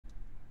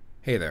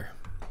Hey there.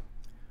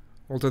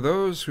 Well, to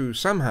those who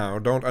somehow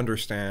don't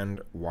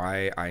understand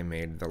why I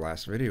made the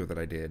last video that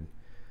I did,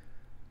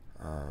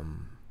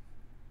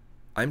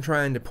 I'm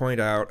trying to point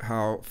out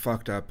how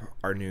fucked up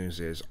our news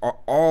is.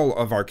 All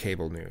of our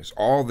cable news,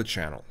 all the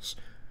channels.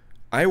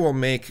 I will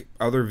make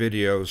other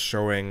videos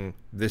showing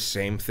this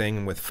same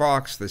thing with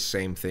Fox, this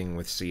same thing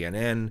with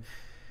CNN.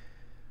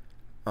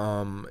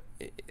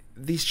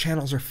 These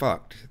channels are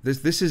fucked.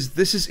 This is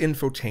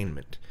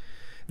infotainment.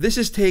 This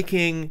is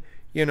taking,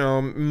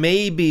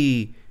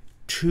 maybe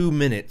 2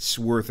 minutes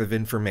worth of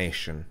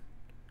information.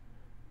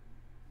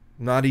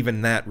 Not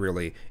even that,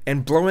 really.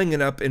 And blowing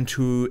it up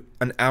into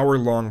an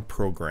hour-long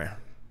program.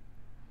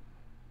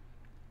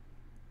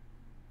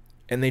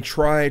 And they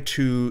try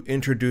to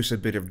introduce a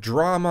bit of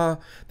drama.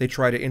 They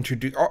try to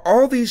introduce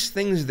all these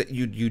things that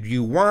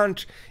you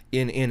want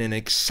in an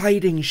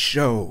exciting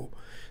show.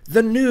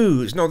 The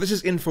news. No, this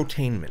is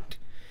infotainment.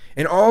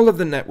 And all of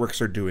the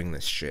networks are doing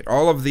this shit.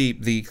 All of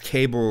the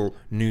cable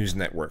news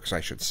networks,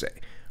 I should say,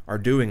 are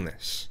doing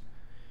this.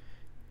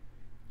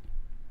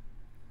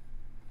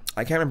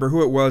 I can't remember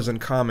who it was in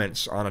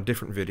comments on a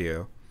different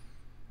video.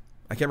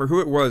 I can't remember who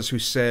it was who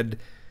said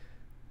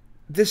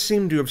this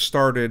seemed to have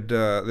started,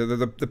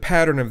 the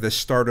pattern of this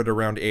started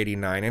around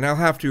 89, and I'll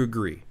have to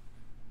agree.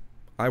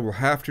 I will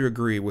have to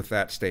agree with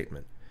that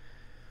statement.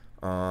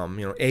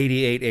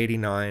 88,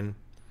 89.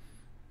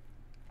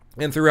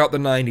 And throughout the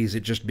 90s,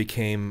 it just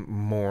became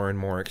more and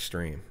more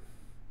extreme.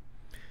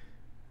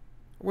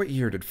 What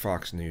year did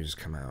Fox News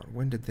come out?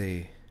 When did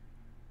they...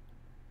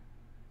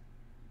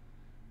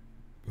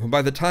 Well,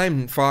 by the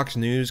time Fox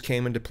News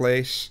came into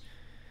place,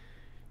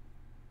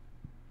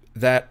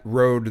 that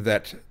road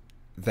that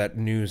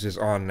news is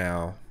on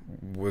now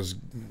was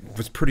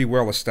pretty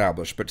well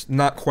established, but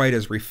not quite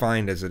as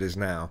refined as it is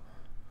now.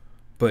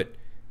 But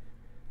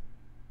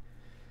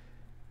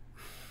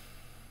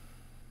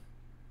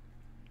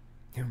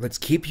let's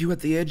keep you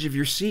at the edge of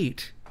your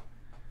seat.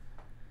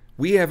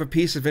 We have a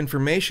piece of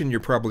information you're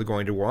probably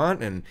going to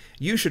want, and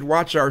you should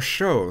watch our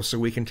show so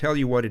we can tell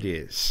you what it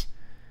is.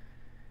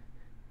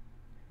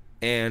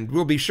 And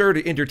we'll be sure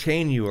to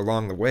entertain you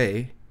along the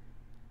way.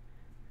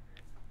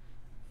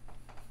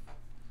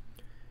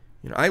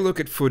 I look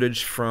at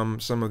footage from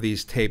some of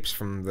these tapes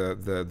from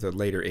the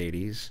later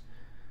 80s,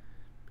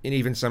 and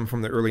even some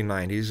from the early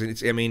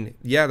 90s. I mean,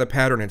 yeah, the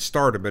pattern had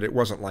started, but it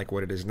wasn't like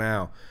what it is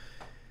now.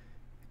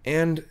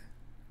 And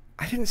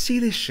I didn't see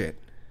this shit.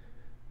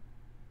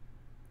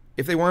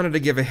 If they wanted to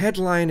give a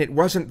headline, it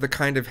wasn't the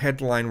kind of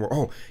headline where,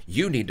 oh,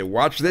 you need to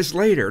watch this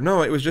later.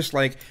 No, it was just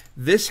like,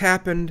 this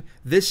happened,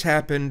 this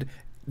happened,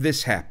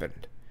 this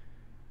happened.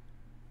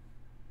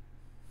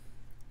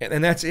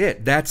 And that's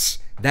it. That's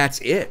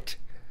it.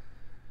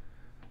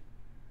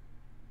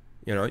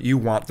 You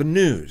want the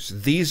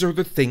news. These are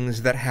the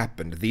things that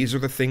happened. These are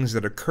the things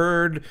that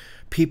occurred.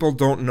 People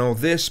don't know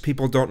this.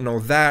 People don't know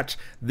that.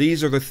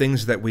 These are the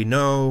things that we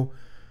know.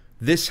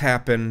 This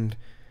happened.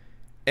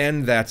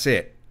 And that's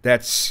it.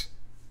 That's,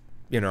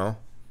 there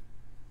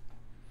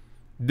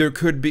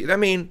could be,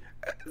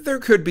 there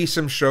could be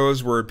some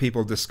shows where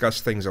people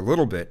discuss things a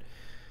little bit,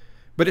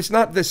 but it's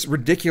not this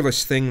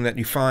ridiculous thing that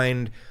you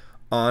find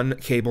on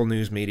cable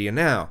news media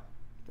now.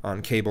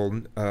 On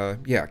cable,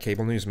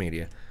 cable news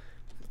media.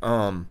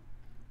 I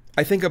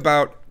think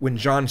about when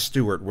Jon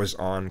Stewart was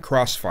on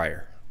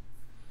Crossfire.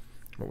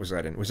 What was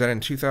that in? Was that in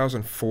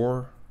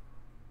 2004?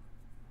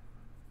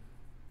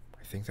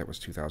 I think that was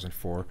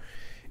 2004.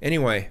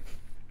 Anyway,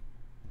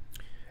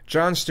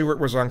 Jon Stewart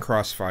was on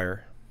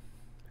Crossfire,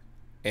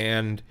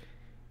 and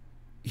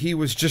he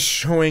was just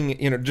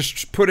showing,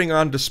 just putting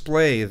on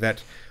display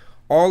that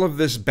all of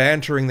this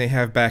bantering they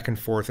have back and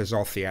forth is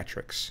all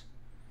theatrics.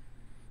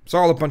 It's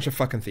all a bunch of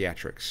fucking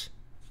theatrics.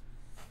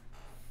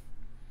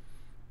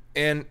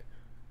 And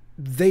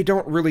they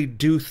don't really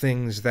do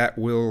things that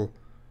will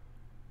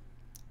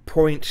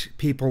point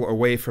people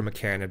away from a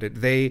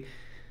candidate.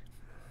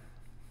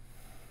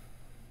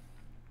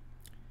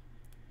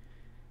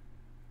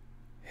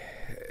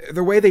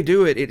 The way they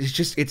do it,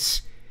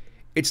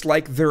 it's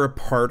like they're a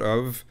part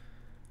of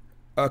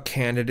a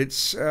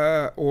candidate's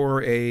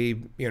or a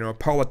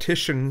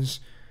politician's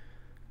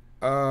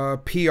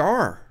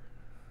PR.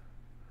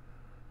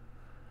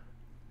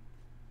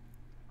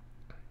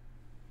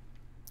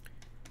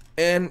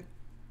 And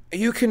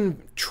you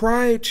can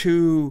try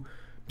to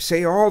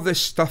say all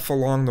this stuff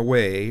along the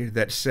way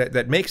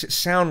that makes it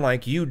sound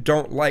like you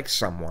don't like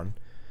someone,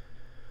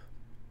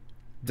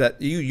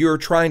 that you're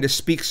trying to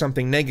speak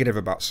something negative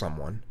about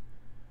someone.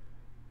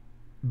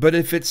 But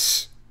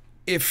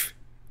if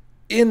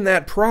in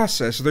that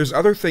process there's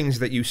other things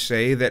that you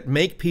say that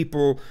make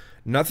people,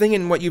 nothing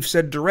in what you've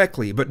said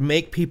directly, but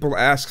make people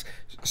ask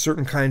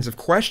certain kinds of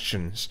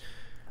questions,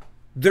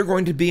 they're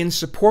going to be in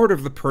support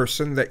of the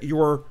person that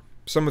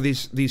some of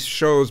these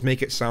shows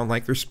make it sound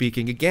like they're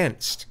speaking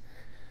against.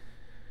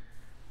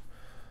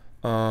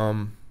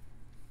 Now,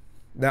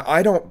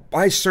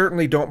 I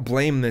certainly don't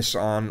blame this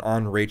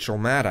on Rachel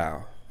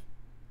Maddow.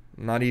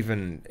 Not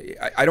even,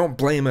 I don't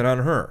blame it on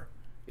her.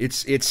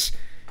 It's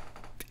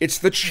it's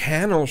the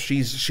channel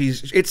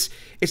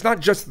it's not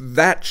just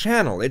that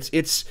channel.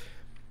 It's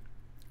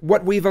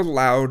what we've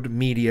allowed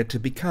media to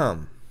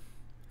become.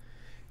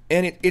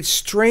 And it's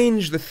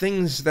strange the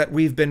things that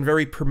we've been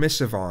very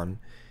permissive on,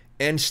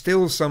 and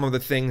still some of the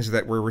things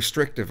that we're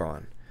restrictive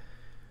on.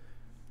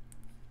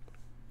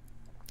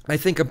 I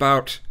think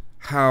about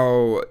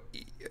how,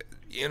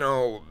 I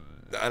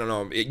don't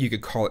know, you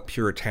could call it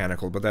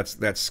puritanical, but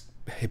that's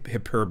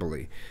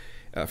hyperbole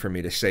for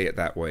me to say it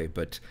that way.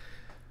 But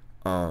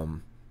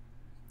for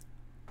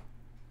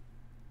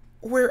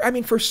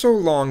so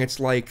long it's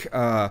like,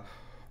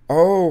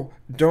 oh,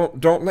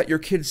 don't let your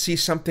kids see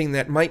something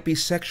that might be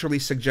sexually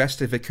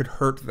suggestive. It could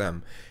hurt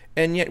them.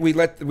 And yet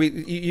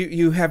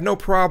you have no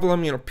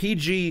problem,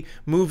 PG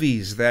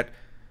movies that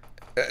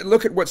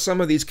look at what some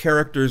of these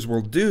characters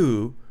will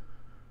do,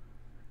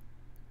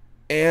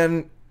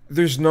 and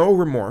there's no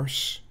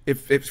remorse.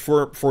 If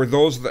for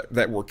those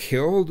that were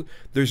killed,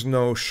 there's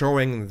no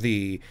showing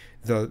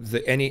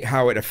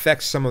how it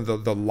affects some of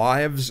the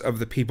lives of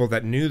the people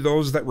that knew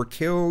those that were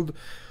killed.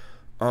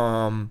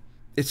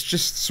 It's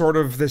just sort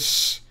of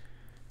this,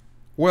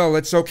 well,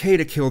 it's okay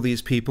to kill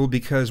these people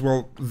because,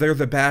 well, they're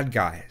the bad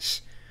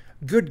guys.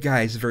 Good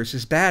guys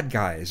versus bad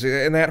guys.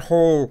 And that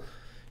whole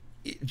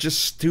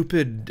just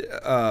stupid,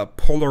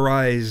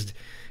 polarized,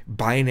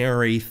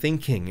 binary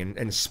thinking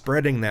and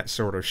spreading that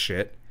sort of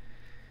shit.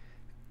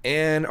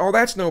 And, oh,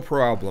 that's no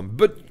problem.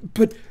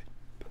 But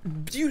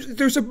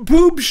there's a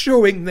boob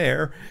showing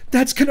there.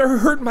 That's going to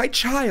hurt my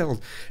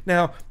child.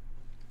 Now,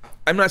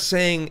 I'm not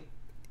saying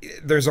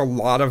there's a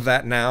lot of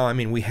that now. I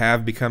mean, we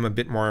have become a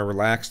bit more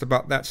relaxed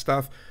about that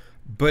stuff.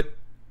 But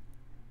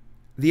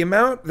the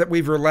amount that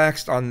we've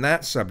relaxed on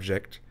that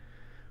subject,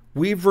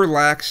 we've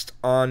relaxed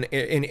on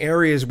in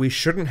areas we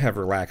shouldn't have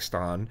relaxed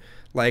on,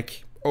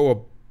 like,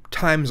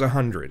 times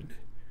 100.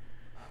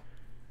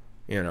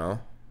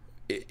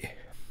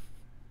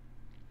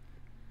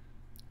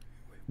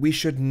 We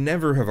should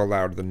never have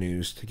allowed the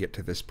news to get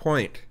to this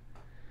point.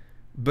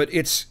 But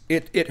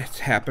it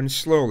happens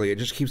slowly. It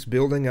just keeps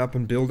building up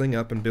and building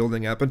up and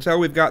building up until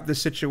we've got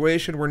this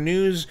situation where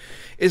news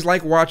is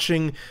like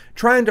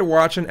trying to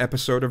watch an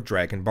episode of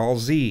Dragon Ball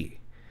Z.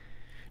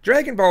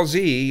 Dragon Ball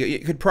Z,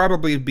 it could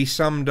probably be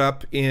summed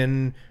up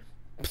in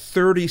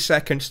 30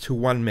 seconds to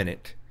 1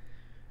 minute.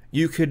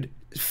 You could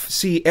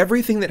see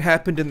everything that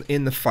happened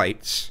in the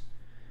fights.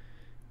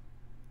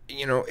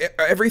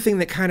 Everything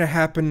that kind of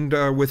happened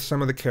with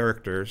some of the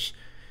characters.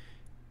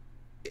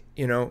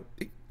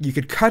 You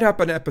could cut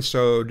up an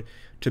episode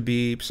to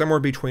be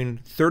somewhere between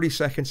 30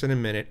 seconds and a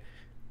minute,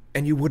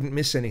 and you wouldn't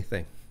miss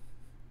anything.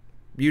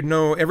 You'd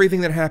know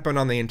everything that happened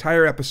on the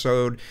entire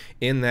episode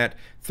in that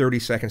 30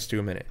 seconds to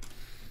a minute.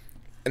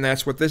 And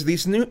that's what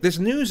this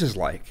news is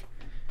like.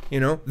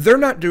 They're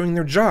not doing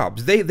their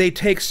jobs. They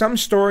take some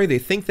story they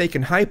think they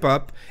can hype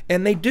up,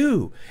 and they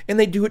do. And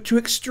they do it to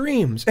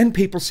extremes. And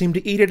people seem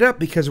to eat it up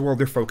because, well,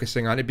 they're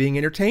focusing on it being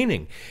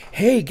entertaining.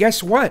 Hey,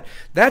 guess what?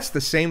 That's the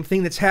same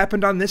thing that's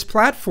happened on this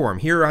platform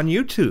here on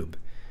YouTube.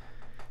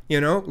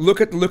 Look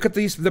at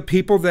the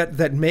people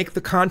that make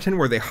the content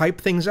where they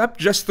hype things up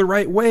just the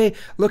right way.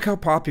 Look how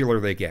popular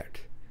they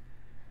get.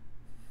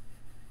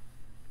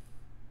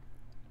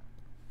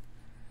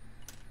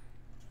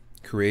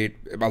 Create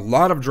a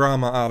lot of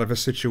drama out of a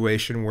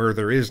situation where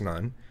there is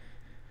none,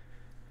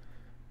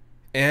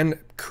 and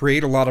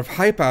create a lot of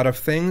hype out of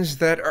things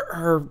that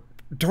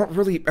don't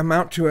really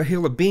amount to a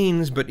hill of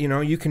beans. But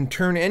you can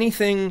turn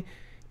anything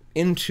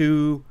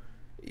into,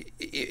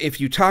 if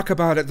you talk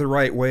about it the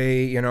right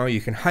way,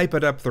 you can hype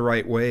it up the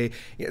right way.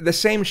 The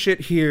same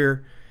shit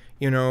here,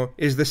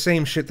 is the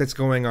same shit that's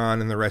going on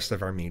in the rest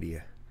of our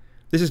media.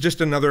 This is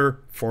just another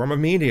form of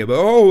media.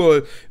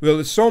 But, well,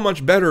 it's so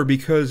much better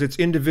because it's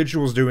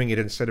individuals doing it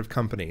instead of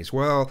companies.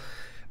 Well,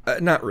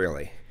 not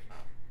really.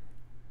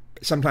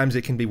 Sometimes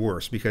it can be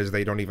worse because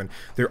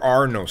there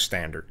are no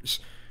standards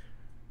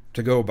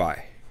to go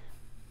by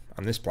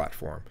on this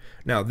platform.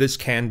 Now, this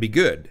can be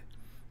good.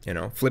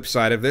 Flip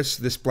side of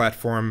this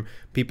platform,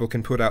 people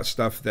can put out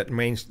stuff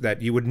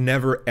that you would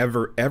never,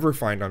 ever, ever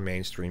find on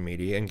mainstream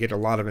media and get a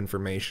lot of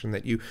information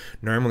that you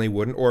normally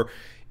wouldn't, or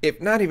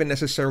if not even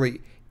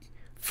necessarily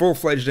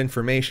full-fledged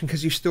information,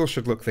 because you still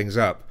should look things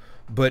up,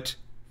 but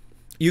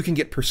you can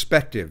get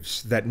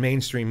perspectives that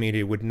mainstream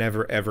media would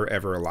never, ever,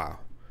 ever allow.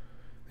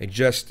 They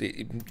just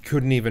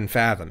couldn't even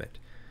fathom it.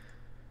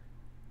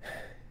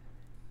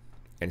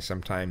 And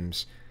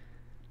sometimes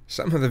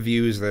some of the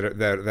views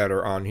that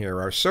are on here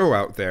are so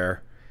out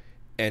there,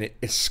 and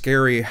it's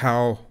scary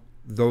how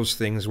those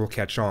things will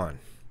catch on.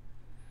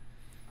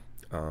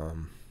 A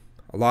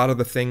lot of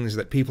the things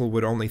that people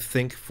would only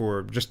think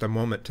for just a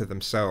moment to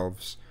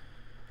themselves,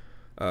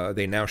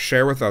 they now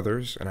share with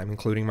others, and I'm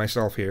including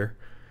myself here.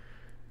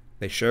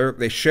 They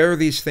share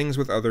these things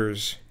with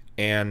others,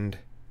 and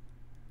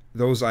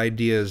those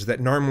ideas that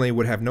normally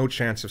would have no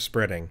chance of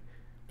spread.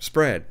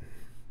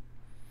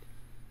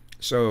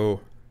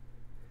 So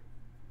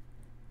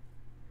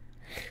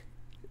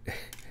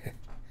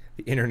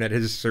the internet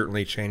has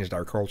certainly changed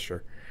our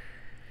culture.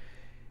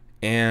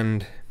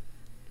 And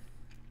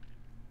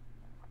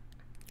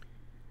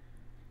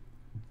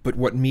But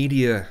what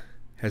media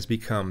has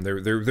become,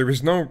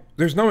 there's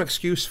no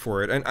excuse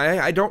for it, and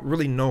I don't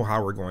really know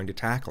how we're going to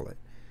tackle it.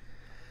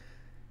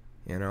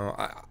 You know,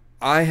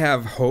 I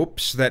have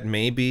hopes that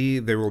maybe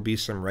there will be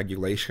some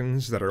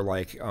regulations that are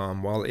like,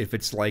 well, if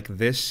it's like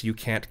this, you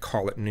can't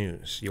call it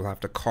news. You'll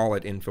have to call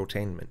it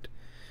infotainment.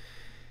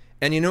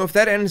 And, you know, if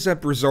that ends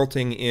up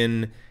resulting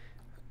in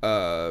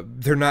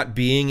there not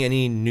being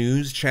any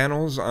news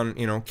channels on,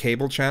 you know,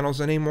 cable channels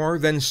anymore,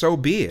 then so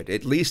be it.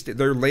 At least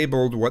they're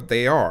labeled what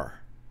they are,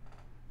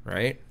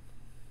 right?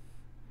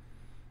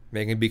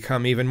 They can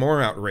become even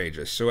more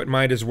outrageous. So it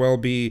might as well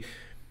be,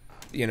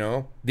 you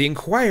know, the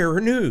Inquirer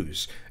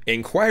News.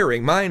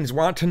 Inquiring minds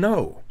want to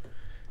know.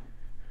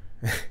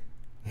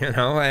 You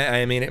know,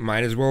 I mean, it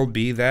might as well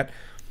be that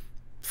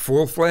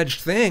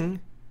full-fledged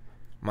thing.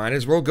 Might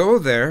as well go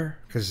there,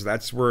 because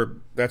that's where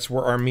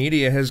our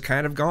media has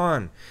kind of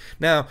gone.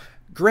 Now,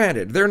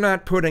 granted, they're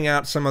not putting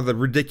out some of the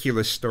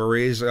ridiculous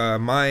stories.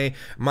 My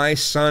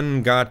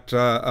son got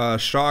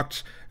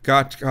shocked,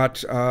 got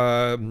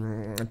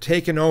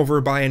taken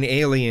over by an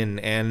alien,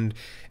 and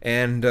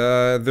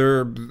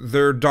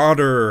their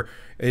daughter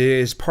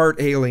is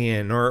part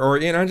alien, or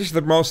you know, just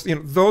the most, you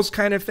know, those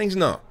kind of things.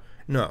 No.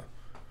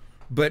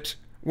 But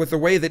with the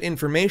way that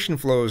information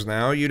flows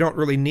now, you don't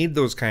really need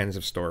those kinds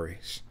of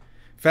stories.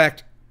 In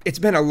fact, it's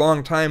been a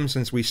long time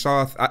since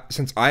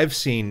since I've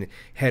seen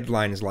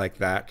headlines like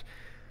that.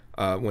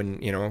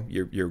 When, you know,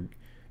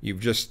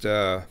 you've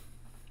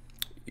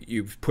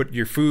put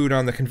your food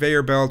on the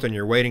conveyor belt and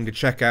you're waiting to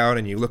check out,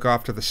 and you look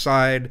off to the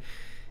side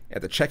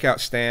at the checkout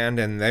stand,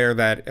 and there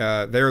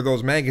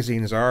those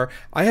magazines are.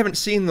 I haven't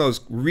seen those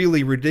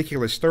really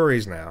ridiculous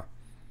stories now.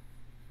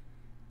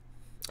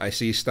 I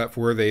see stuff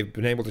where they've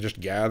been able to just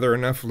gather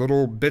enough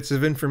little bits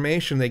of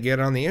information they get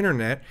on the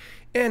internet,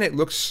 and it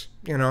looks,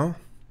 you know,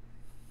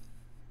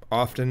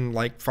 often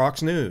like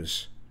Fox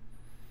News.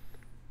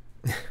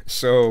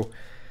 So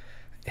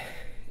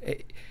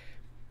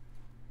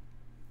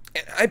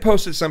I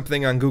posted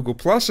something on Google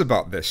Plus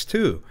about this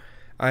too.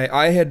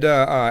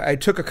 I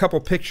took a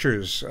couple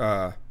pictures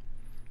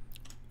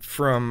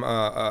from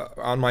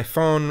on my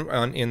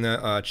phone in the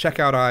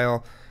checkout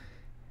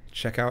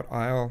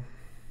aisle.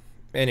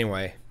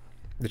 Anyway,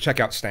 the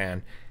checkout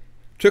stand.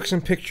 Took some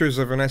pictures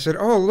of it, and I said,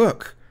 "Oh,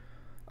 look.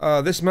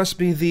 This must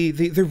be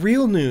the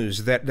real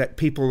news that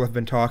people have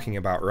been talking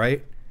about,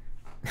 right?"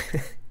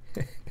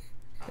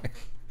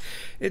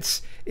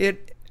 It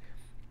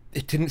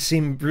didn't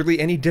seem really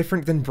any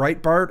different than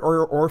Breitbart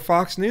or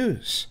Fox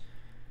News.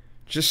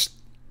 Just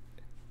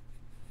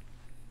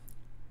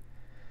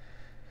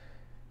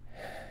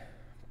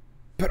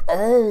but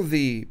all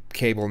the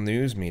cable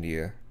news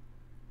media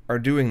are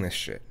doing this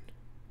shit.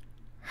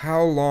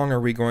 How long are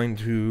we going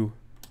to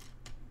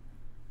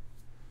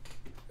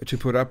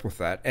put up with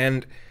that?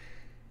 And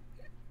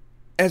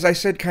as I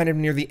said kind of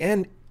near the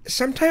end,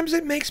 sometimes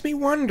it makes me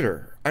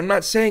wonder. I'm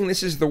not saying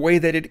this is the way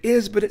that it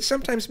is, but it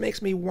sometimes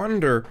makes me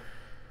wonder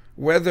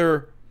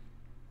whether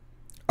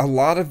a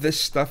lot of this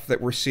stuff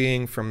that we're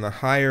seeing from the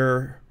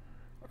higher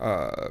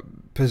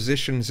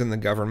positions in the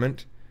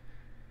government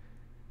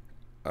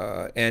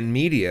and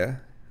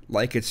media,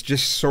 like it's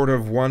just sort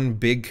of one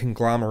big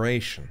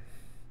conglomeration.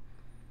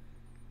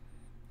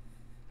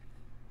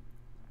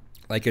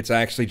 Like it's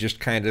actually just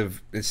kind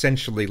of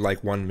essentially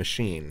like one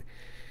machine.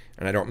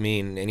 And I don't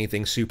mean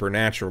anything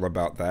supernatural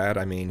about that.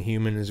 I mean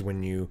humans,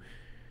 when you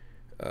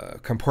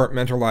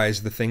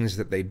compartmentalize the things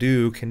that they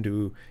do, can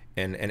do,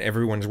 and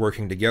everyone's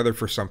working together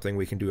for something,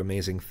 we can do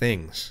amazing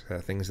things.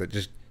 Things that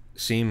just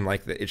seem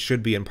like that it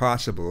should be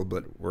impossible,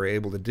 but we're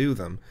able to do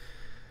them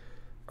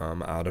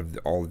out of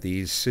all of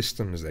these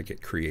systems that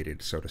get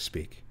created, so to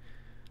speak.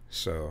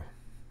 So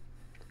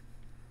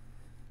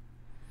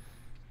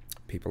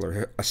people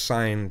are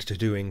assigned to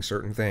doing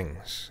certain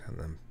things, and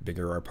the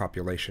bigger our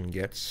population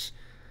gets,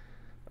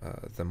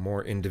 the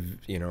more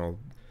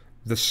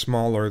the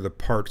smaller the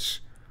parts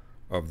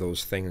of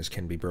those things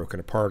can be broken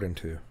apart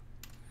into.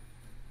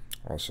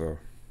 Also,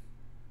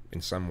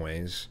 in some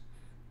ways,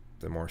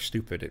 the more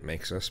stupid it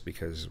makes us,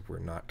 because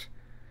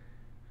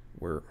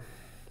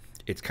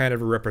it's kind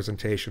of a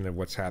representation of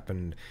what's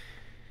happened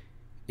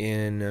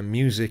in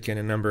music and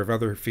a number of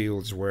other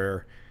fields,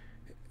 where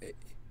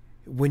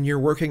when you're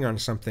working on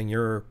something,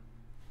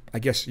 I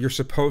guess you're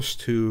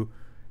supposed to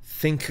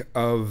think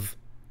of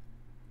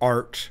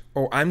art.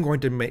 Oh, I'm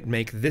going to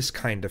make this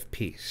kind of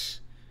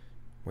piece,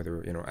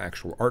 whether, you know,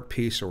 actual art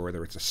piece or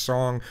whether it's a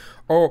song.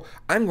 Oh,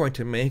 I'm going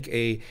to make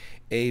a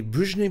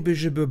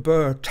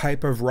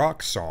type of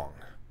rock song.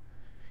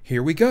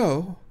 Here we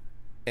go.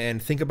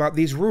 And think about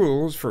these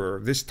rules for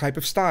this type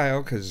of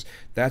style, because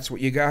that's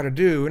what you got to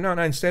do. No,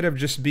 instead of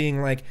just being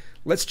like,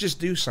 let's just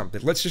do something.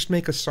 Let's just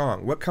make a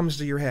song. What comes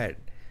to your head?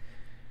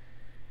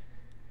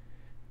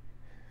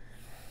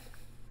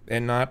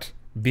 And not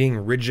being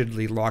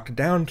rigidly locked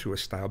down to a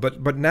style.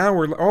 But now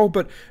we're,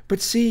 but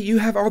see, you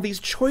have all these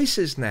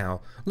choices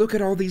now. Look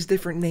at all these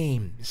different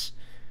names.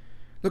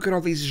 Look at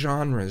all these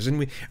genres,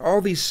 and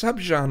all these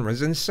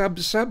subgenres and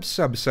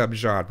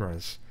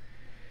sub-sub-sub-sub-genres.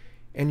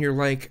 And you're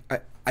like,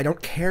 I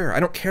don't care. I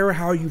don't care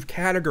how you've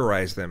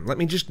categorized them. Let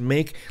me just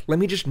make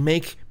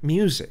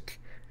music.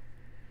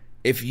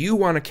 If you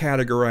want to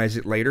categorize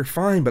it later,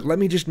 fine, but let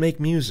me just make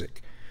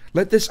music.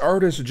 Let this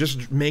artist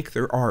just make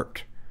their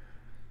art.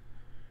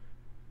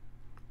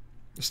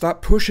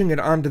 Stop pushing it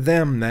onto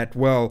them that,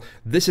 well,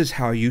 this is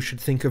how you should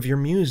think of your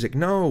music.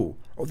 No.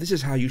 Oh, this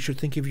is how you should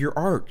think of your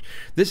art.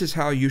 This is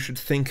how you should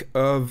think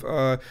of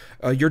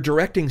your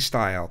directing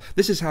style.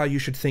 This is how you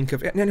should think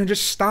of it. No,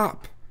 just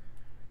stop.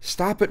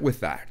 Stop it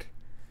with that.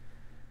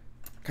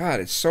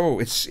 God, it's so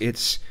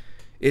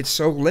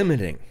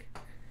limiting.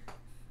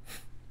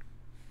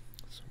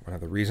 It's one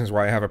of the reasons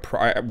why I have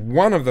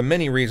one of the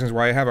many reasons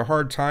why I have a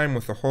hard time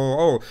with the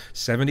whole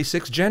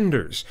 76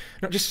 genders.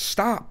 No, just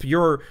stop.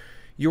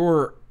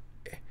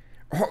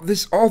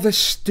 All this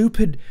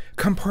stupid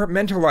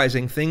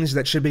compartmentalizing things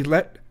that should be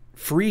let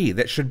free,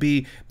 that should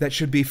be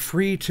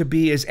free to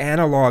be as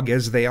analog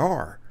as they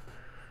are.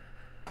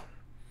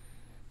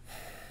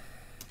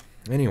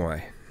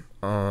 Anyway,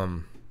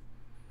 I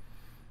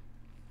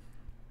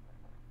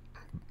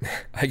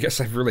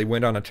guess I've really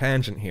went on a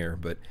tangent here,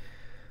 but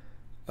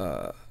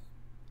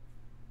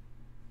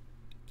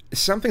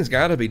something's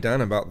got to be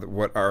done about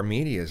what our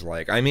media is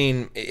like. I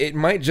mean, it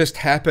might just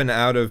happen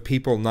out of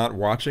people not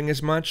watching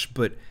as much,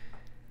 but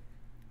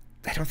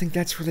I don't think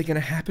that's really going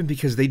to happen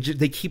because they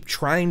keep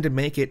trying to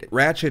make it,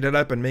 ratchet it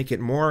up and make it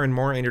more and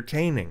more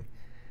entertaining.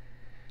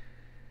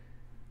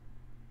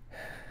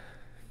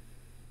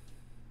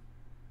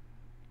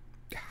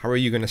 How are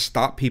you going to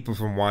stop people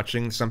from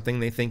watching something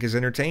they think is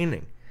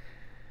entertaining?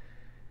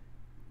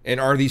 And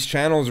are these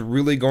channels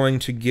really going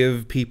to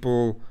give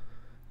people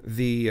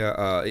the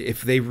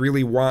if they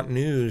really want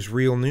news,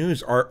 real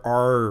news,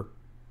 are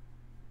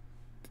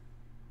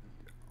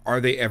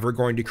they ever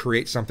going to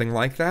create something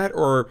like that?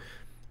 Or,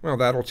 well,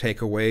 that'll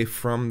take away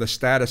from the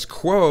status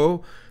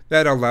quo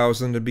that allows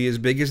them to be as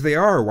big as they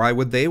are. Why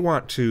would they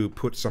want to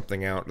put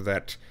something out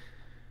that,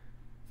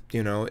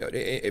 you know,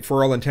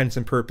 for all intents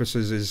and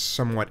purposes is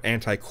somewhat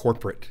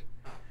anti-corporate,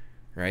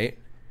 right?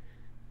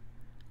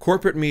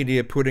 Corporate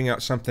media putting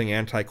out something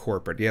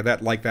anti-corporate. Yeah,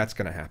 that's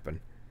going to happen.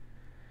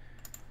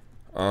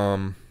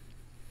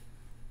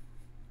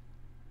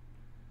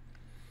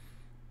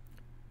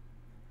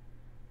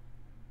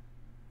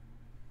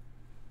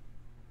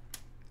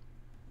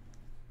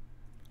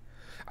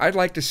 I'd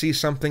like to see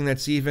something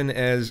that's even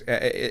if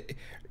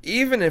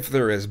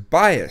they're as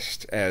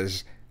biased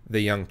as the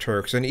Young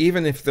Turks, and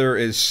even if they're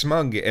as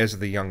smug as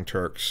the Young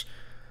Turks,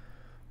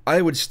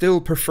 I would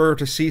still prefer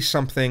to see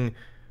something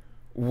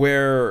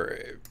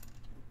where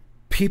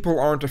people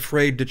aren't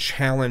afraid to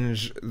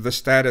challenge the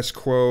status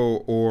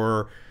quo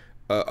or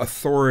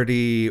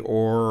authority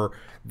or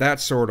that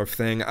sort of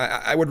thing.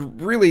 I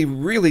would really,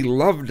 really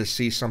love to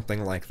see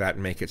something like that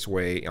make its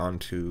way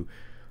onto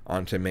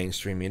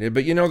mainstream media.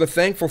 But, you know, the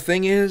thankful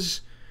thing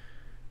is,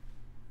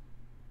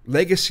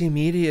 legacy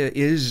media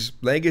is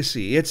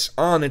legacy. It's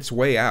on its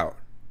way out.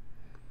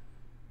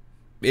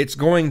 It's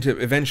going to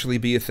eventually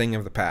be a thing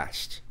of the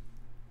past.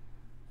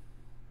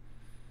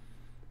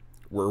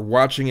 We're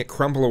watching it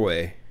crumble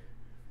away.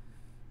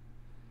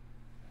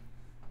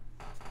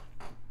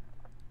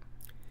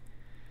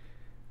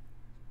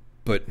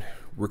 But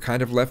we're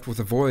kind of left with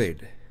a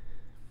void.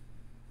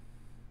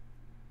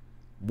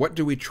 What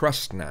do we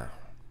trust now?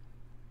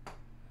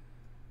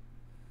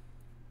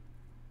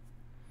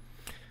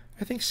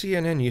 I think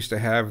CNN used to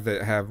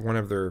have one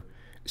of their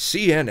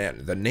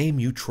CNN, the name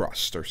you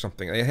trust, or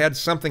something. They had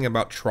something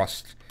about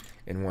trust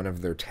in one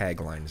of their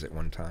taglines at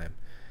one time.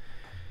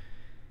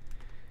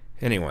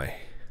 Anyway,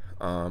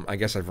 I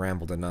guess I've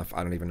rambled enough.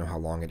 I don't even know how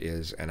long it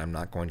is, and I'm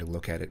not going to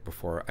look at it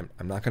before.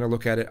 I'm not going to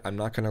look at it. I'm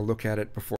not going to look at it before.